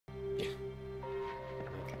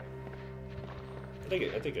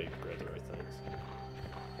I think I read the right things.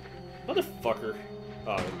 Motherfucker.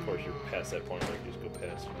 Oh, of course you're past that point where you just go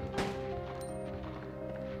past.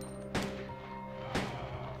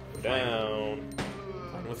 Go down.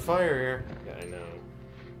 Playing with fire here. Yeah, I know.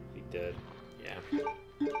 He dead. Yeah.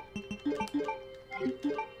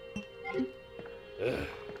 Ugh.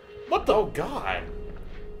 What the? Oh God!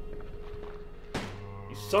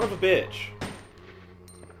 You son of a bitch.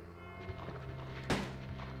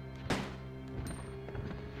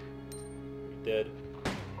 You dead?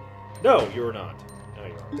 No, you're not. No,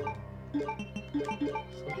 you are.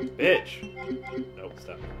 Son of a bitch. Nope,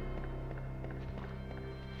 stop.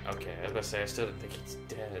 Okay, I was about to say, I still didn't think he's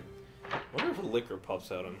dead. I wonder if a liquor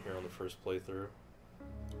pops out on here on the first playthrough.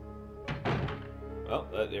 Well,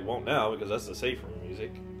 it won't now because that's the safe room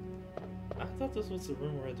music. I thought this was the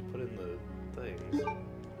room where I had to put in the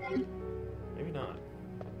things. Maybe not.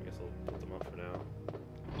 I guess I'll put them up for now.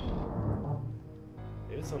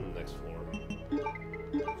 Maybe it's on the next floor.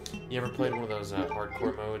 You ever played one of those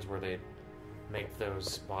hardcore modes where they make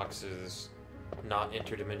those boxes not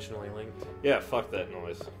interdimensionally linked? Yeah, fuck that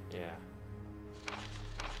noise. Yeah.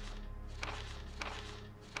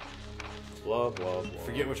 Blah, blah, blah.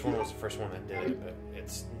 Forget which one was the first one that did it, but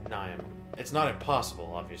it's not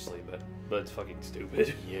impossible, obviously, but But it's fucking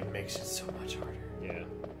stupid. it makes it so much harder. Yeah.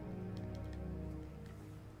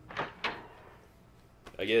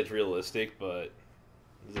 I get it's realistic, but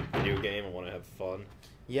it's a video game. I want to have fun.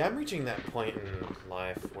 Yeah, I'm reaching that point in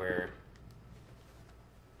life where,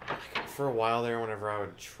 like, for a while there, whenever I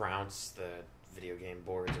would trounce the video game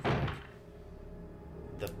boards of, like,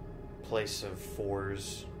 the place of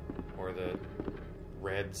 4s or the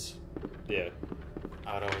reds, Yeah.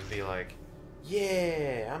 I would always be like,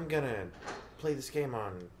 yeah, I'm gonna play this game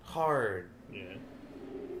on hard. Yeah.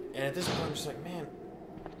 And at this point, I'm just like, man,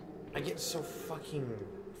 I get so fucking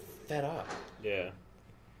fed up. Yeah.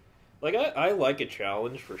 Like, I like a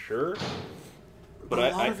challenge for sure. But a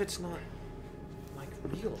lot of it's not, like,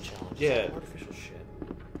 real challenges. Yeah. It's like artificial shit.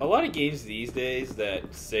 A lot of games these days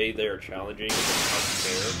that say they're challenging but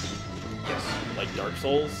unfair. Yes. Like Dark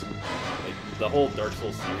Souls. Like, the whole Dark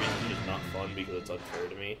Souls series is just not fun because it's unfair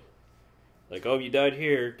to me. Like, oh, you died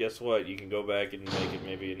here, guess what? You can go back and make it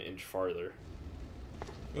maybe an inch farther.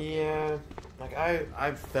 Yeah. Like,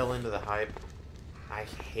 I fell into the hype. I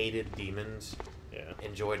hated demons. Yeah.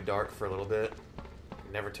 Enjoyed Dark for a little bit.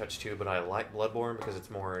 Never touched 2, but I like Bloodborne because it's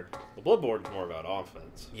more... Well, Bloodborne's more about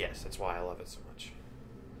offense. Yes, that's why I love it so much.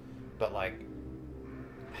 But, like...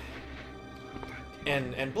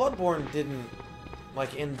 And Bloodborne didn't...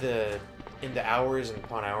 Like, in the hours and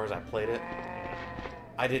upon hours I played it,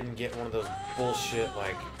 I didn't get one of those bullshit,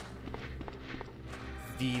 like...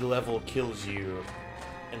 The level kills you,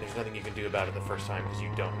 and there's nothing you can do about it the first time because you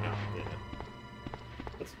don't know. Yeah.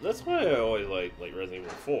 That's why I always like Resident Evil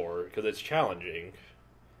 4, because it's challenging,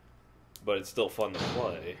 but it's still fun to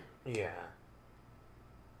play. Yeah.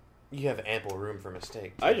 You have ample room for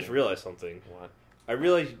mistake. I just realized something. What? I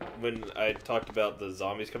realized when I talked about the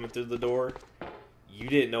zombies coming through the door, you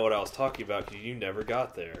didn't know what I was talking about because you never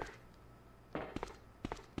got there.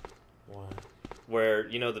 What? Where,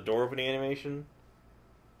 you know, the door opening animation?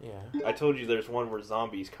 Yeah. I told you there's one where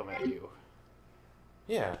zombies come at you.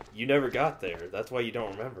 Yeah. You never got there. That's why you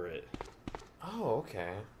don't remember it. Oh,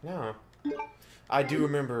 okay. No. I do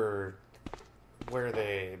remember where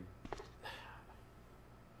they...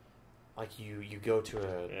 Like, you go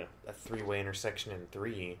to a three-way intersection in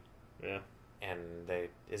 3. Yeah. And they...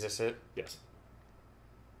 Is this it? Yes.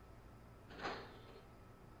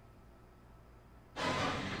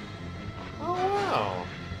 Oh, wow.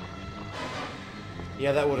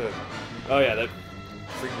 Yeah, that would have Oh, yeah, that...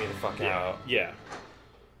 freaked me the fuck Yeah. out. Yeah.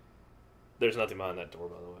 There's nothing behind that door,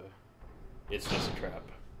 by the way. It's just a trap.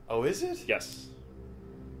 Oh, is it? Yes.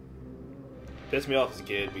 Pissed me off as a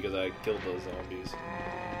kid because I killed those zombies.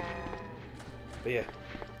 But yeah,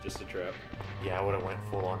 just a trap. Yeah, I would have went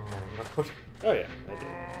full on panic mode. Oh yeah,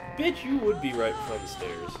 I did. Bitch, you would be right in front of the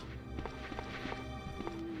stairs.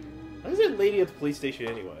 Why is that lady at the police station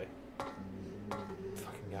anyway?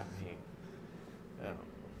 Fucking got me. I don't know.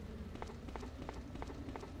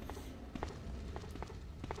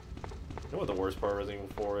 You know what the worst part of Resident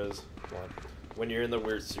Evil 4 is? What? When you're in the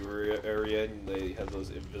weird sewer area and they have those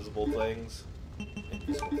invisible things.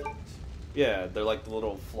 Yeah, they're like the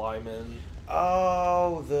little flymen.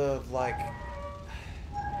 Oh, the, like...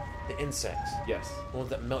 The insects. Yes. The ones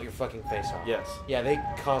that melt your fucking face off. Yes. Yeah, they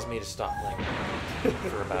caused me to stop playing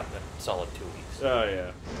for about a solid 2 weeks. Oh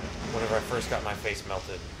yeah. Whenever I first got my face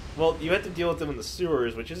melted. Well, you have to deal with them in the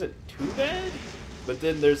sewers, which isn't too bad. But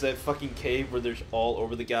then there's that fucking cave where there's all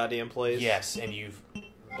over the goddamn place. Yes, and you've...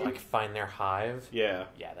 like find their hive. Yeah.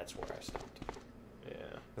 Yeah, that's where I stopped. Yeah.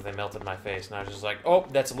 Because they melted my face, and I was just like, oh,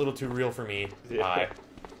 that's a little too real for me. Yeah. Bye.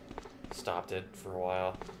 Stopped it for a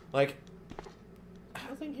while. Like,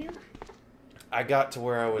 Nothing here? I got to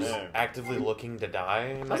where I was Yeah. actively looking to die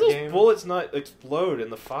in How that those game. bullets not explode in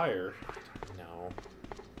the fire? No.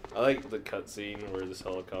 I like the cutscene where this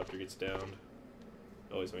helicopter gets downed.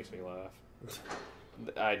 It always makes me laugh.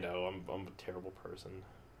 I know, I'm a terrible person.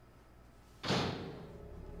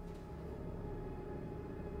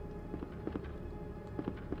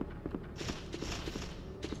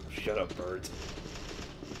 Shut up, birds.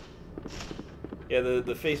 Yeah,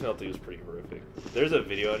 the face melting was pretty horrific. There's a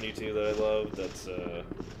video on YouTube that I love that's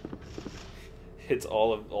it's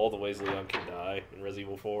all the ways Leon can die in Resident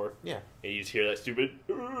Evil 4. Yeah. And you just hear that stupid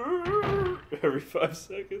every 5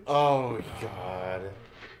 seconds. Oh, God.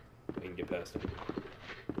 I can get past it.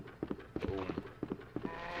 Boom.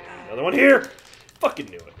 Another one here! Fucking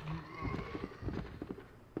knew it.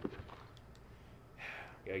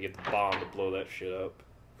 Gotta get the bomb to blow that shit up.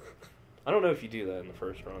 I don't know if you do that in the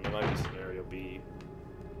first run. That might be scenario B.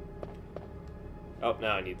 Oh,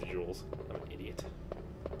 now I need the jewels. I'm an idiot.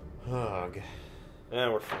 Ugh.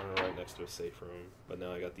 And we're finally right next to a safe room. But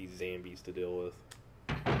now I got these zombies to deal with.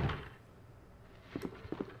 How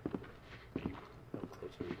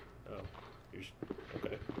close are you? Oh. You're just,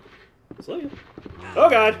 okay. See ya. Oh,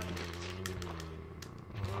 God!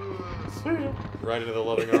 See ya. Right into the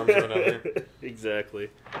loving arms of another.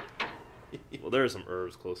 Exactly. Well, there are some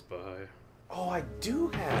herbs close by. Oh, I do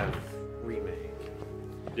have Remake.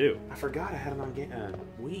 You do? I forgot I had it on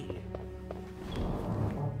Wii.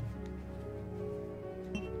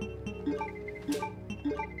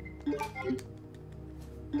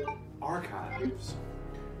 Archives.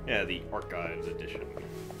 Yeah, the Archives edition.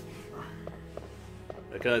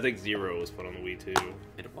 Because I think Zero was put on the Wii too.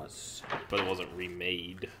 It was. But it wasn't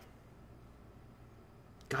remade.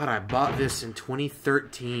 God, I bought this in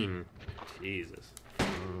 2013. Jesus.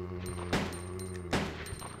 Man.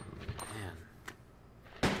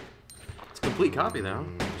 It's a complete copy, though.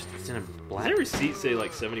 Just it's in a black... Does that receipt say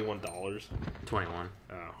like $71? 21.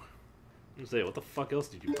 Oh. I'm gonna say, what the fuck else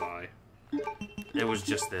did you buy? It was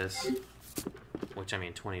just this. Which, I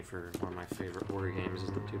mean, 20 for one of my favorite horror games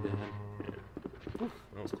isn't too bad. Yeah. Oof,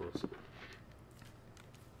 that was close.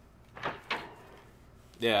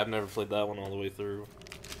 Yeah, I've never played that one all the way through.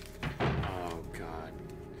 Oh, God.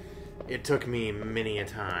 It took me many a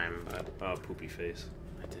time, but... Oh, poopy face.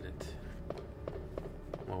 I did it.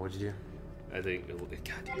 What would you do? I think... God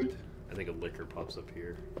damn it. I think a liquor pops up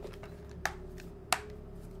here.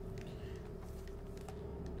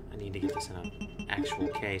 I need to get this in an actual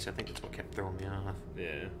case. I think that's what kept throwing me off.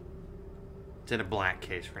 Yeah. It's in a black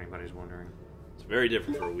case, for anybody who's wondering. It's very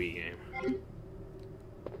different for a Wii game.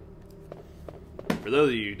 For those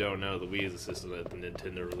of you who don't know, the Wii is a system that the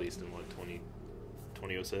Nintendo released in, what,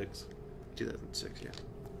 2006? 2006, yeah.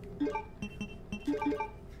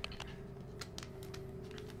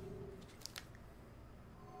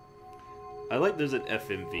 I like there's an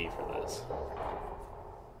FMV for this.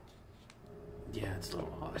 Yeah, it's a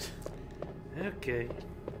little odd. Okay.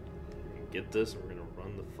 Get this, and we're gonna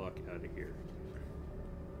run the fuck out of here.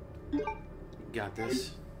 Got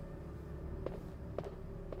this.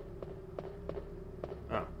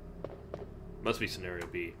 Oh. Must be scenario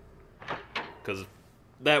B. Because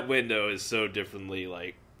that window is so differently,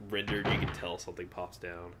 like, rendered, you can tell something pops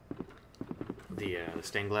down. The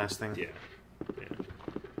stained glass thing? Yeah. Yeah.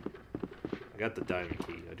 I got the diamond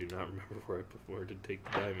key. I do not remember where to take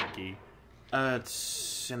the diamond key.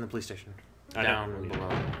 It's in the police station. I Down know.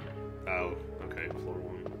 below. Oh, okay, floor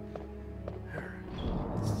 1. Alright.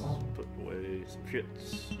 Let's put away some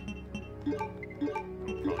shits. I'll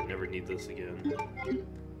probably never need this again.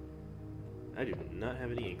 I do not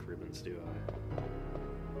have any ink ribbons, do I?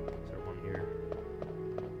 Is there one here?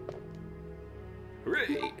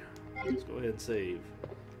 Hooray! Let's go ahead and save.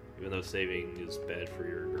 Even though saving is bad for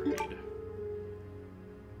your grade.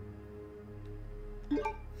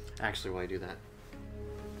 Actually, while I do that.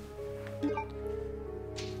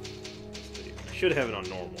 I should have it on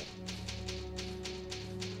normal.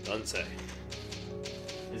 Doesn't say.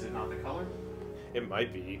 Is it not the color? It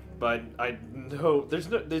might be, but I know there's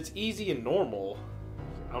no. It's easy and normal.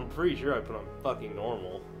 I'm pretty sure I put on fucking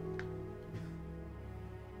normal.